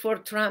 vote for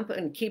Trump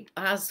and keep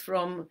us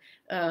from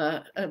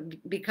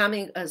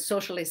becoming a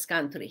socialist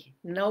country.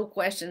 No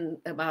question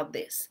about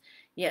this.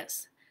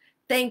 Yes.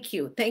 Thank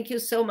you. Thank you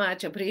so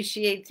much.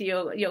 Appreciate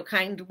your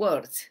kind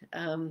words.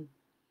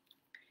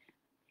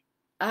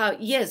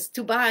 Yes,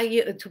 to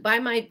buy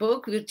my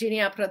book,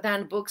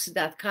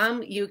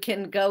 virginiaprodanbooks.com, you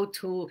can go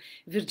to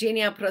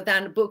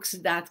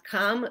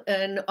virginiaprodanbooks.com,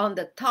 and on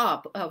the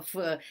top of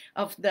the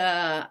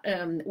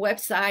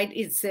website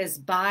it says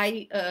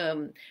buy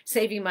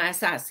Saving My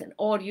Assassin,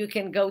 or you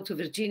can go to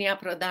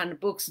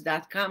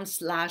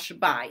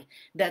virginiaprodanbooks.com/buy.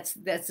 That's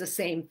the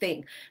same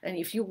thing. And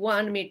if you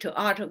want me to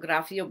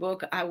autograph your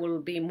book, I will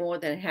be more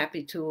than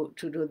happy to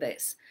do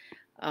this.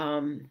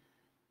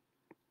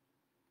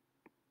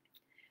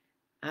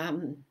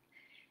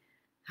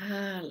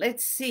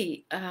 Let's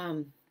see.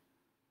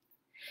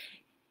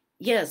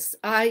 Yes,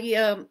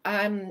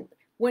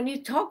 when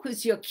you talk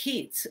with your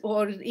kids,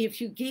 or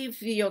if you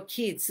give your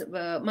kids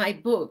my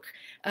book,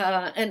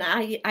 and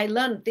I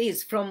learned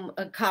this from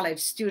a college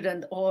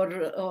student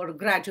or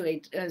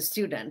graduate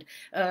student.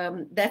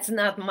 That's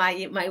not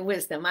my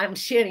wisdom. I'm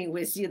sharing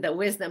with you the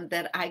wisdom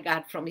that I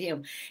got from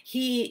him.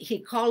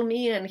 He called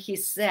me and he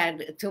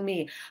said to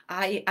me,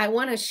 I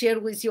want to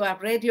share with you,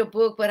 I've read your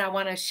book, but I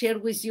want to share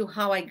with you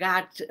how I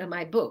got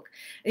my book,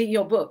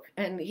 your book.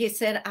 And he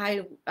said,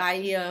 I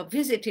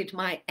visited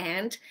my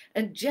aunt,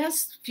 and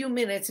just a few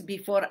minutes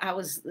before I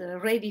was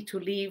ready to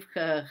leave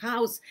her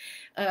house,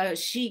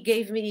 she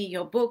gave me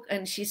your book,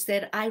 and she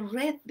said, I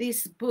read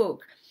this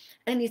book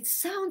and it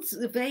sounds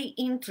very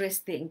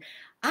interesting.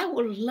 I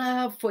would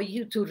love for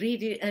you to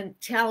read it and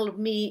tell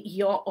me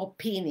your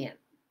opinion.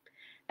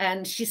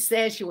 And she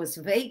said she was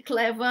very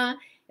clever,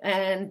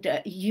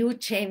 and you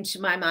changed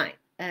my mind.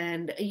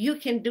 And you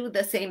can do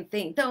the same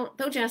thing. Don't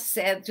just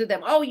say to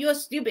them, oh, you're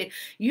stupid.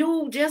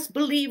 You just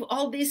believe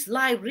all this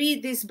lie.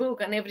 Read this book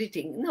and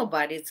everything.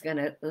 Nobody's going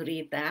to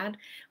read that.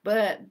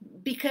 But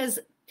because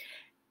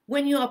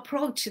when you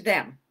approach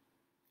them,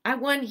 I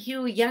want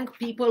you young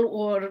people,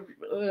 or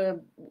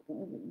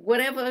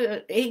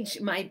whatever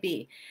age might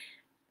be,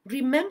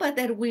 remember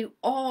that we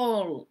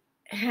all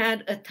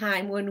had a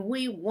time when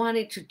we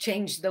wanted to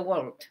change the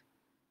world.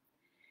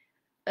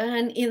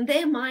 And in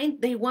their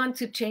mind, they want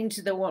to change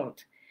the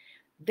world.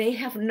 They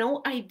have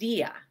no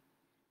idea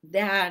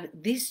that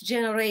this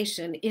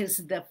generation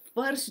is the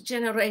first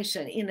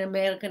generation in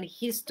American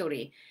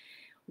history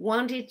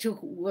wanted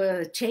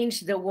to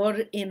change the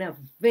world in a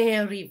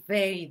very,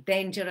 very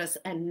dangerous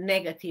and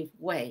negative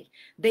way.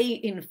 They,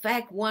 in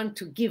fact, want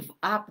to give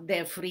up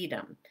their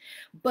freedom.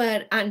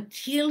 But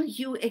until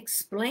you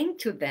explain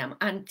to them,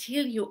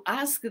 until you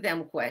ask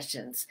them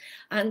questions,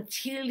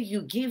 until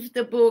you give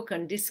the book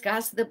and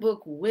discuss the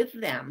book with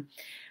them,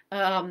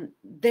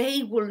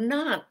 they will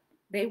not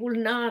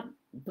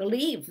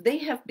believe. They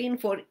have been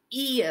for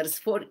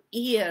years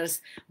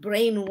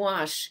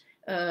brainwashed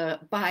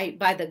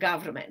by the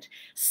government.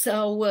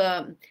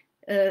 So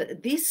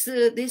these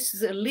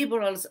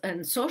liberals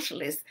and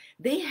socialists,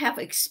 they have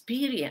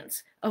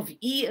experience of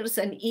years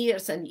and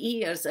years and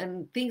years,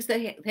 and things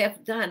they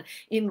have done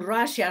in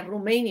Russia,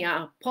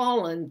 Romania,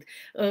 Poland,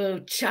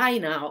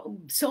 China,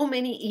 so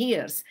many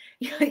years.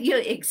 Your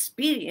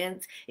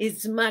experience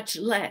is much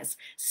less.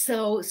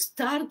 So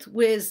start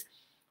with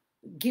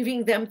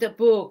giving them the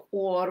book,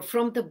 or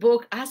from the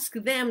book ask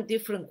them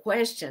different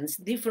questions,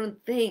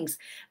 different things,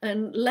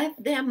 and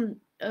let them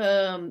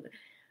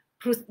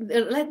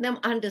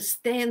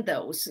understand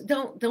those.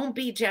 Don't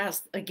be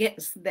just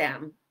against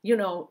them,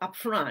 up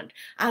front.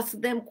 Ask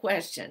them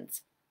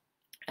questions.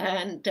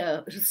 And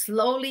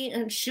slowly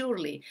and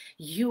surely,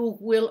 you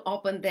will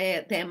open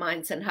their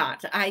minds and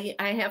hearts. I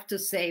have to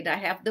say that I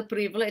have the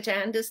privilege,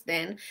 I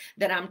understand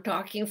that I'm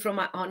talking from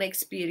my own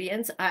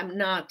experience. I'm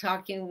not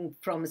talking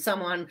from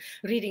someone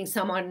reading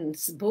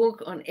someone's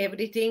book on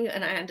everything,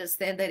 and I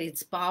understand that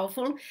it's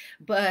powerful.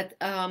 But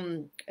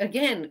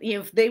again,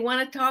 if they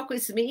want to talk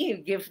with me,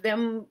 give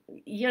them,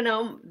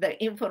 the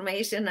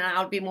information, and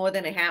I'll be more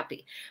than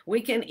happy.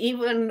 We can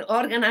even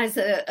organize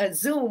a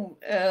Zoom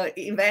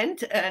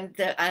event, and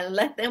I'll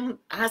let them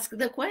ask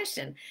the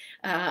question.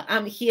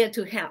 I'm here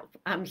to help.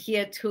 I'm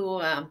here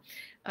to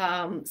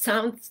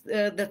sound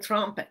the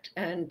trumpet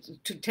and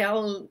to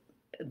tell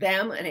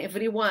them and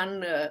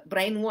everyone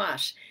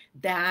brainwashed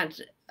that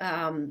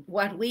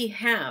what we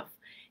have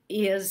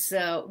is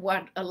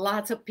what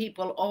lots of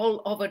people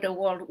all over the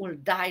world will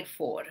die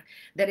for.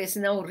 There is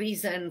no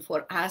reason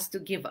for us to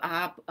give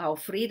up our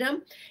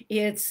freedom.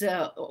 It's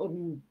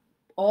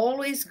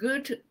always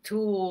good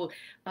to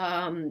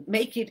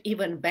make it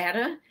even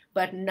better,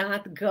 but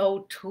not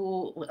go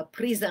to a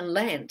prison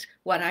land,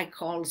 what I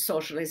call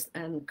socialist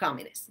and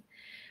communist.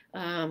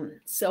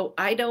 So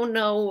I don't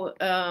know.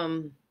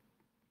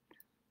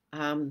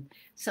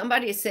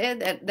 Somebody said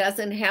that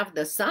doesn't have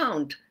the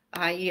sound.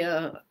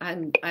 I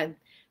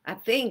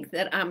think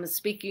that I'm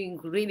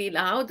speaking really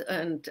loud,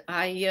 and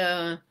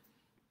I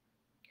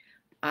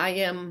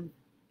am.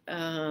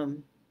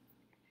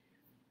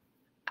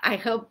 I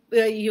hope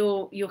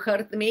you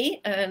heard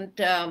me, and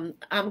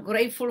I'm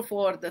grateful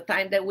for the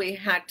time that we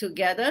had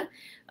together.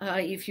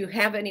 If you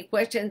have any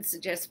questions,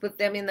 just put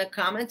them in the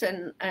comments,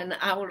 and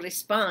I will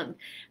respond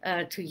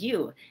to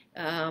you.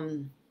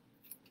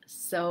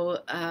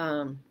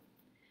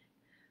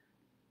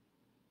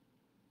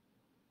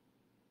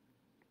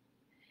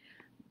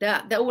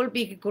 That will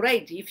be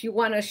great. If you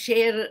want to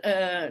share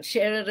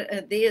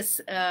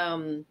this,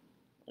 that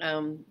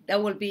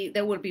will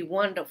be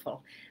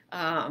wonderful.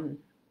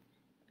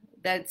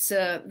 That's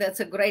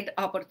a great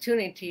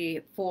opportunity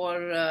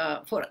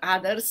for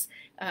others,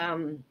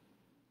 to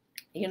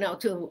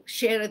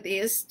share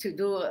this, to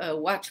do a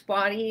watch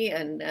party,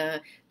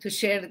 and to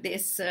share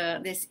this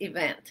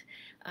event.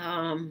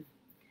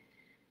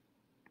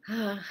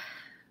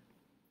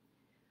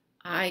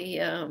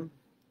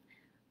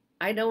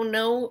 I don't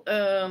know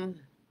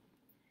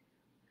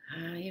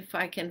if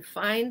I can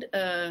find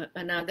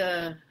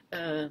another.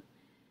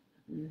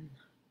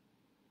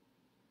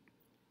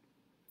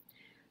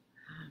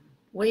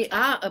 We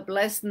are a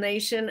blessed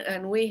nation,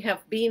 and we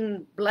have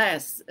been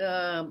blessed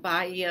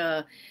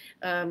to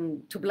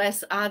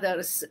bless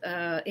others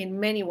in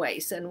many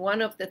ways. And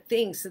one of the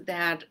things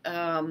that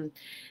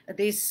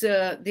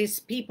these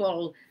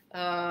people,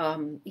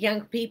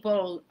 young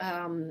people,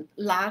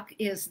 lack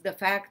is the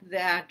fact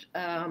that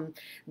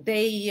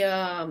they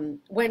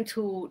went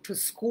to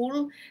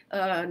school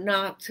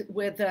not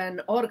with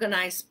an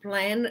organized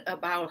plan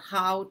about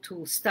how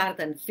to start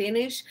and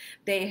finish.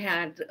 They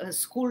had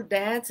school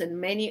debts, and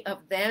many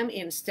of them,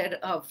 instead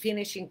of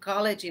finishing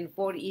college in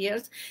 4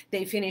 years,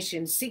 they finished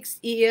in 6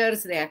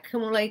 years. They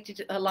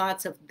accumulated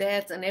lots of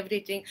debts and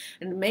everything,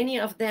 and many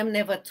of them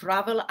never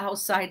travel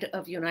outside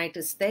of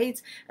United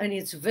States. And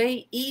it's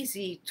very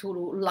easy to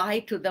lie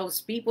to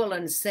those people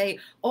and say,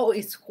 oh,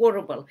 it's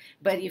horrible.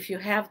 But if you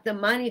have the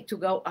money to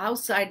go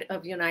outside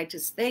of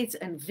United States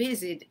and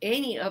visit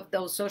any of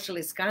those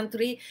socialist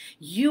countries,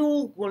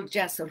 you will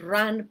just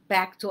run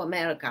back to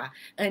America,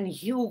 and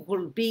you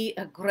will be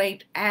a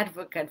great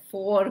advocate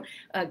for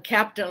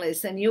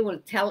capitalists, and you will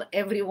tell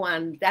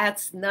everyone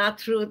that's not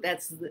true,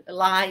 that's a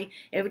lie,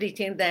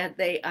 everything that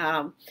they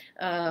are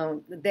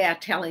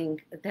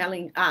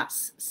telling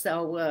us.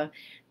 So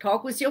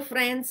talk with your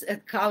friends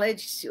at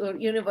college or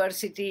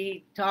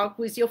university. Talk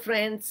with your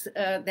friends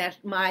that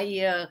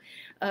might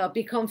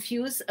be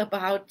confused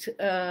about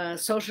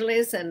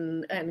socialists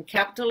and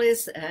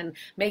capitalists, and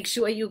make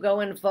sure you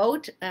go and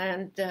vote,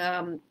 and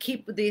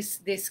keep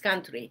this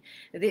country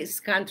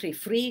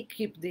free.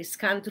 Keep this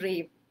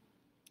country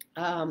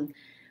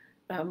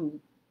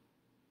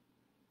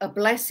a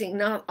blessing,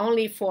 not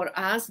only for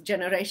us,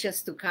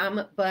 generations to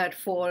come, but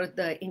for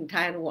the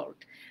entire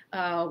world.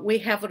 We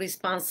have a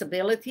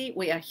responsibility.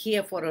 We are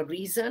here for a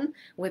reason,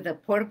 with a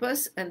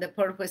purpose, and the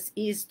purpose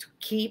is to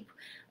keep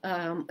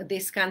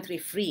this country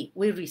free.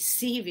 We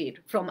receive it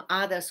from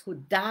others who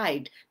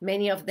died.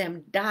 Many of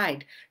them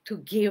died to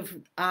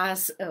give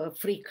us a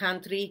free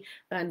country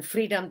and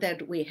freedom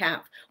that we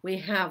have. We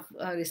have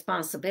a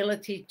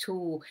responsibility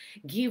to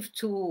give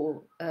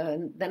to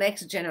the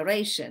next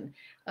generation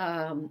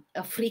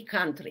a free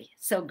country.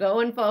 So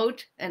go and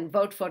vote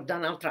for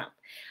Donald Trump.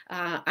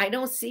 I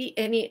don't see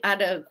any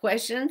other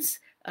questions.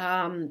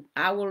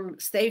 I will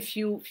stay a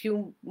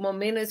few more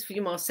minutes,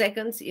 few more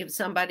seconds if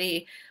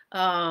somebody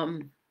ask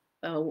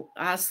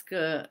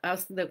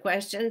the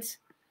questions.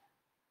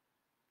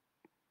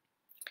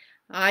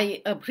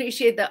 I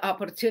appreciate the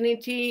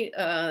opportunity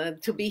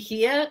to be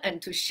here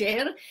and to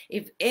share.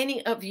 If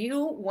any of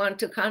you want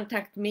to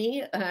contact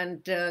me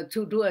and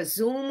to do a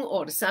Zoom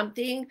or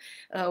something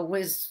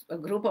with a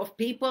group of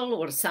people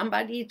or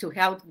somebody to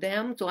help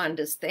them to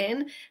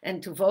understand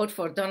and to vote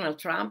for Donald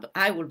Trump,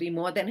 I will be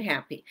more than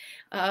happy.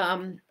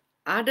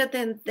 Other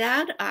than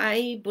that,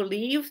 I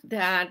believe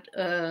that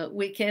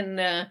we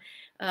can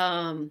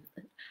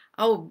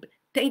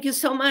thank you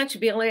so much,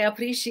 Bill. I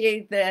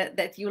appreciate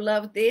that you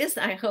love this.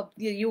 I hope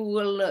you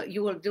will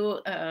do.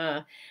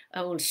 I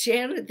will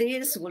share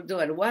this. We'll do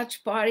a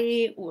watch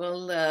party.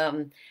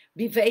 We'll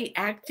be very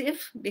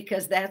active,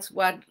 because that's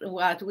what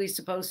we're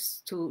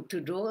supposed to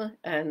do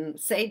and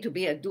say, to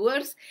be a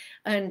doers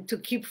and to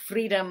keep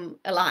freedom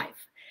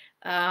alive.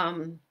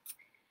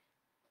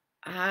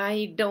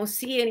 I don't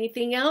see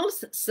anything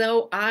else,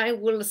 so I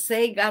will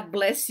say God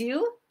bless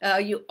you.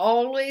 You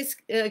always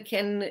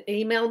can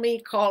email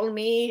me, call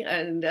me,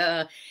 and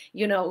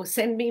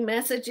send me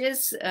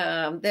messages.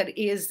 That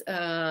is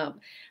at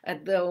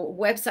the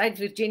website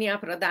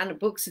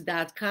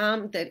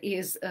virginiaprodanbooks.com. That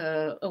is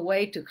a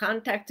way to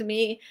contact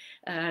me,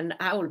 and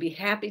I will be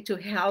happy to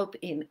help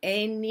in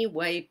any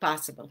way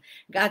possible.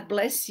 God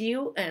bless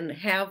you, and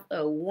have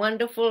a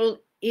wonderful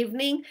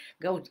evening.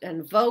 Go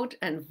and vote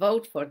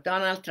for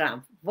Donald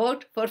Trump.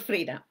 Vote for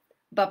freedom.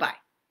 Bye-bye.